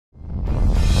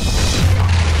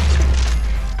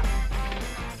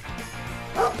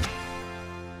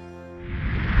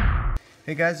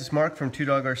Hey guys, it's Mark from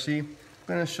 2DogRC. I'm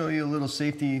going to show you a little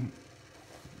safety,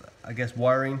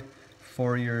 wiring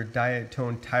for your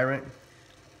Diatone Tyrant.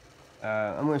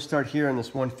 I'm going to start here on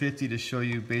this 150 to show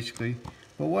you basically.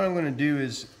 But what I'm going to do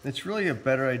is, it's really a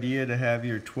better idea to have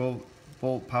your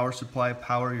 12-volt power supply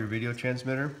power your video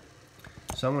transmitter.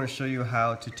 So I'm going to show you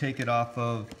how to take it off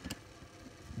of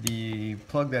the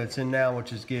plug that it's in now,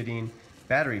 which is getting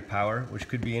battery power, which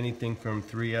could be anything from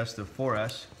 3S to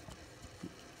 4S.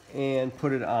 And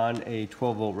put it on a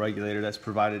 12-volt regulator that's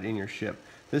provided in your ship.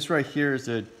 This right here is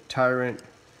a Tyrant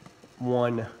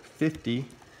 150. I'm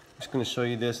just going to show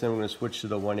you this, then we're going to switch to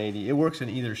the 180. It works in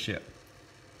either ship.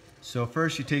 So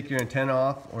first you take your antenna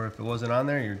off, or if it wasn't on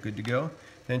there, you're good to go.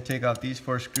 Then take off these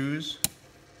 4 screws.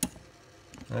 And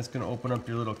that's going to open up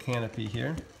your little canopy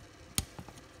here.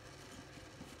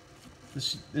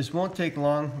 This won't take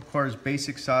long, requires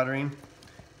basic soldering.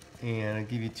 And I'll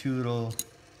give you 2 little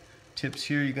tips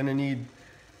here. You're going to need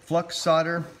flux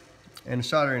solder and a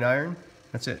soldering iron.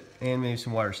 That's it, and maybe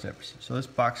some wire snippers. So this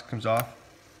box comes off.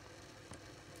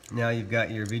 Now you've got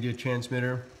your video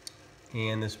transmitter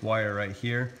and this wire right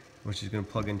here, which is going to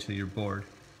plug into your board.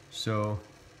 So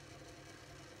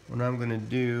what I'm going to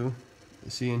do,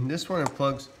 see, in this one it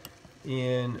plugs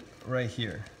in right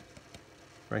here.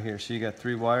 Right here. So you got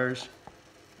 3 wires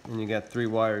and you got 3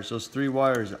 wires. Those 3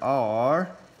 wires are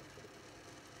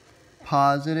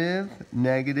positive,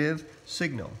 negative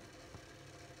signal.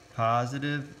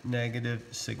 Positive, negative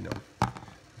signal.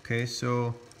 Okay,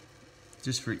 so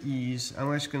just for ease,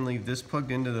 I'm just going to leave this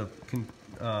plugged into the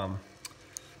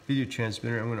video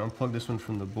transmitter. I'm going to unplug this one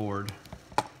from the board.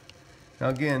 Now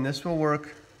again, this will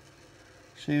work.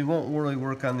 Actually, it won't really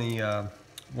work on the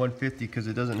 150 because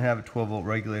it doesn't have a 12-volt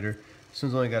regulator. This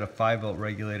one's only got a 5-volt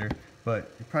regulator,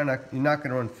 but you're not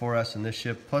going to run 4S in this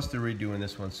ship. Plus, they're redoing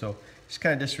this one, so just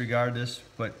kind of disregard this.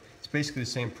 But it's basically the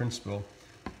same principle.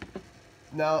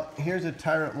 Now, here's a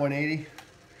Tyrant 180.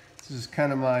 This is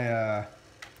kind of my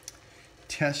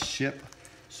test ship,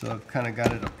 so I've kind of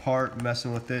got it apart,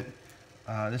 messing with it.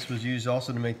 This was used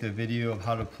also to make the video of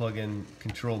how to plug in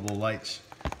controllable lights,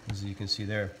 as you can see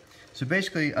there. So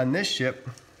basically, on this ship,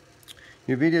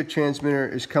 your video transmitter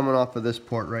is coming off of this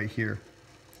port right here.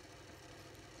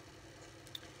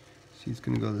 See, it's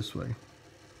going to go this way.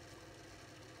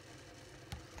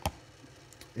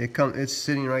 It's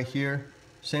sitting right here.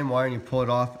 Same wire, and you pull it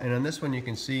off. And on this one, you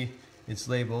can see it's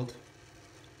labeled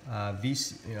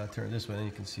VC. I'll turn it this way, then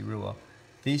you can see real well.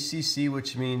 VCC,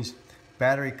 which means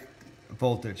battery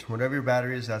voltage. Whatever your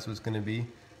battery is, that's what it's going to be.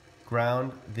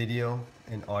 Ground, video,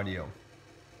 and audio.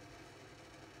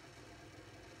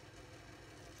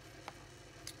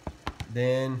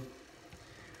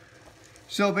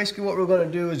 So basically what we're going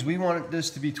to do is we want this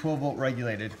to be 12-volt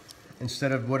regulated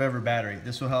instead of whatever battery.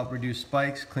 This will help reduce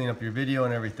spikes, clean up your video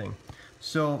and everything.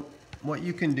 So what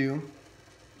you can do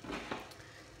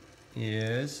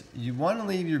is you want to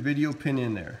leave your video pin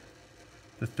in there,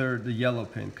 the yellow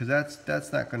pin, because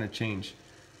that's not going to change.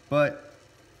 But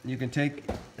you can take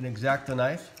an X-Acto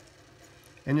knife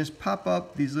and just pop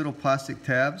up these little plastic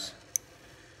tabs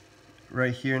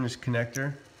right here in this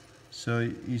connector. So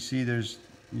you see you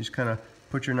just kind of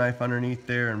put your knife underneath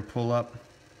there and pull up.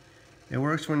 It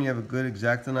works when you have a good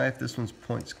X-Acto knife. This one's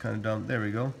point's kind of dumb. There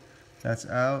we go. That's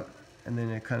out. And then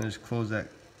it kind of just close that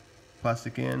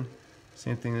plastic in.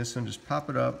 Same thing, this one, just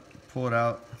pop it up, pull it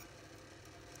out.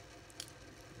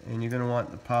 And you're going to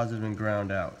want the positive and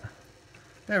ground out.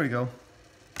 There we go.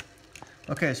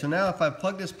 Okay, so now if I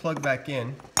plug this plug back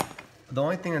in, the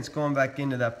only thing that's going back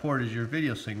into that port is your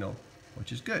video signal,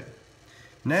 which is good.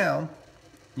 Now,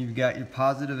 you've got your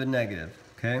positive and negative,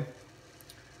 okay?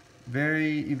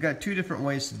 You've got 2 different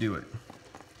ways to do it.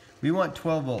 We want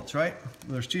 12 volts, right?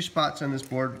 There's 2 spots on this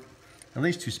board, at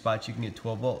least 2 spots you can get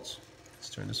 12 volts. Let's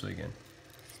turn this way again.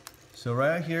 So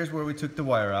right here is where we took the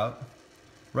wire out.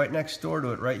 Right next door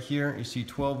to it, right here, you see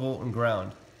 12 volt and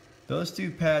ground. Those 2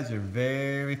 pads are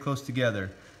very close together.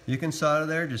 You can solder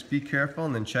there, just be careful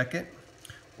and then check it.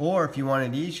 Or if you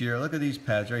want it easier, look at these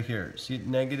pads right here. See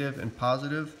negative and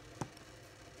positive?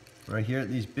 Right here,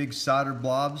 these big solder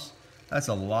blobs. That's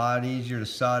a lot easier to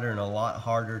solder and a lot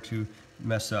harder to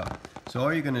mess up. So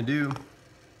all you're going to do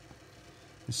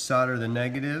is solder the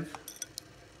negative,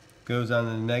 goes on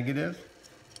the negative,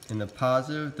 and the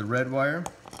positive, the red wire,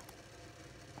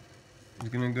 is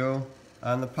going to go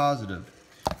on the positive.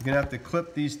 You're going to have to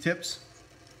clip these tips,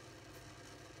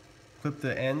 clip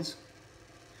the ends,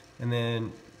 and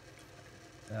then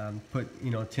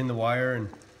tin the wire and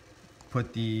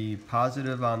put the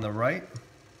positive on the right,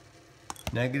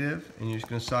 negative, and you're just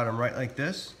going to solder them right like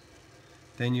this.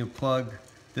 Then you plug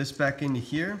this back into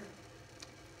here,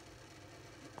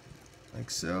 like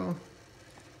so.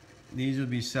 These will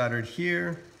be soldered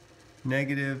here,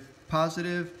 negative,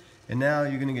 positive, and now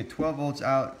you're gonna get 12 volts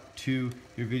out to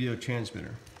your video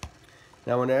transmitter.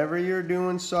 Now whenever you're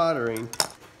doing soldering,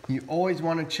 you always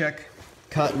wanna check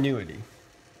continuity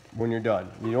when you're done.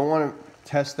 You don't wanna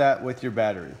test that with your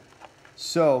battery.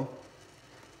 So,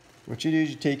 what you do is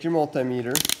you take your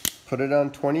multimeter, put it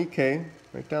on 20K,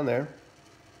 right down there.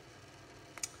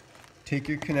 Take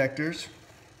your connectors,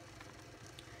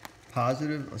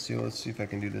 positive, let's see if I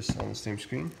can do this on the same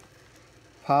screen.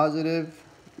 Positive,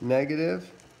 negative,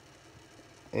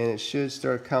 and it should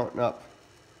start counting up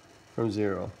from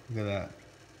 0. Look at that.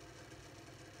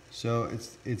 So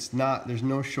it's not, there's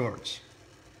no shorts.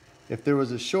 If there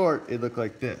was a short, it'd look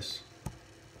like this.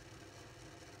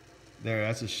 There,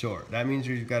 that's a short. That means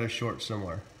you've got a short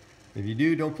somewhere. If you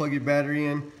do, don't plug your battery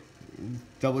in,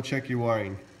 double check your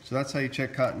wiring. So that's how you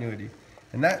check continuity.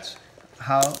 And that's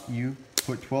how you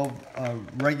put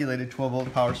regulated 12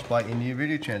 volt power supply into your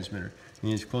video transmitter.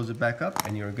 You just close it back up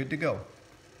and you're good to go.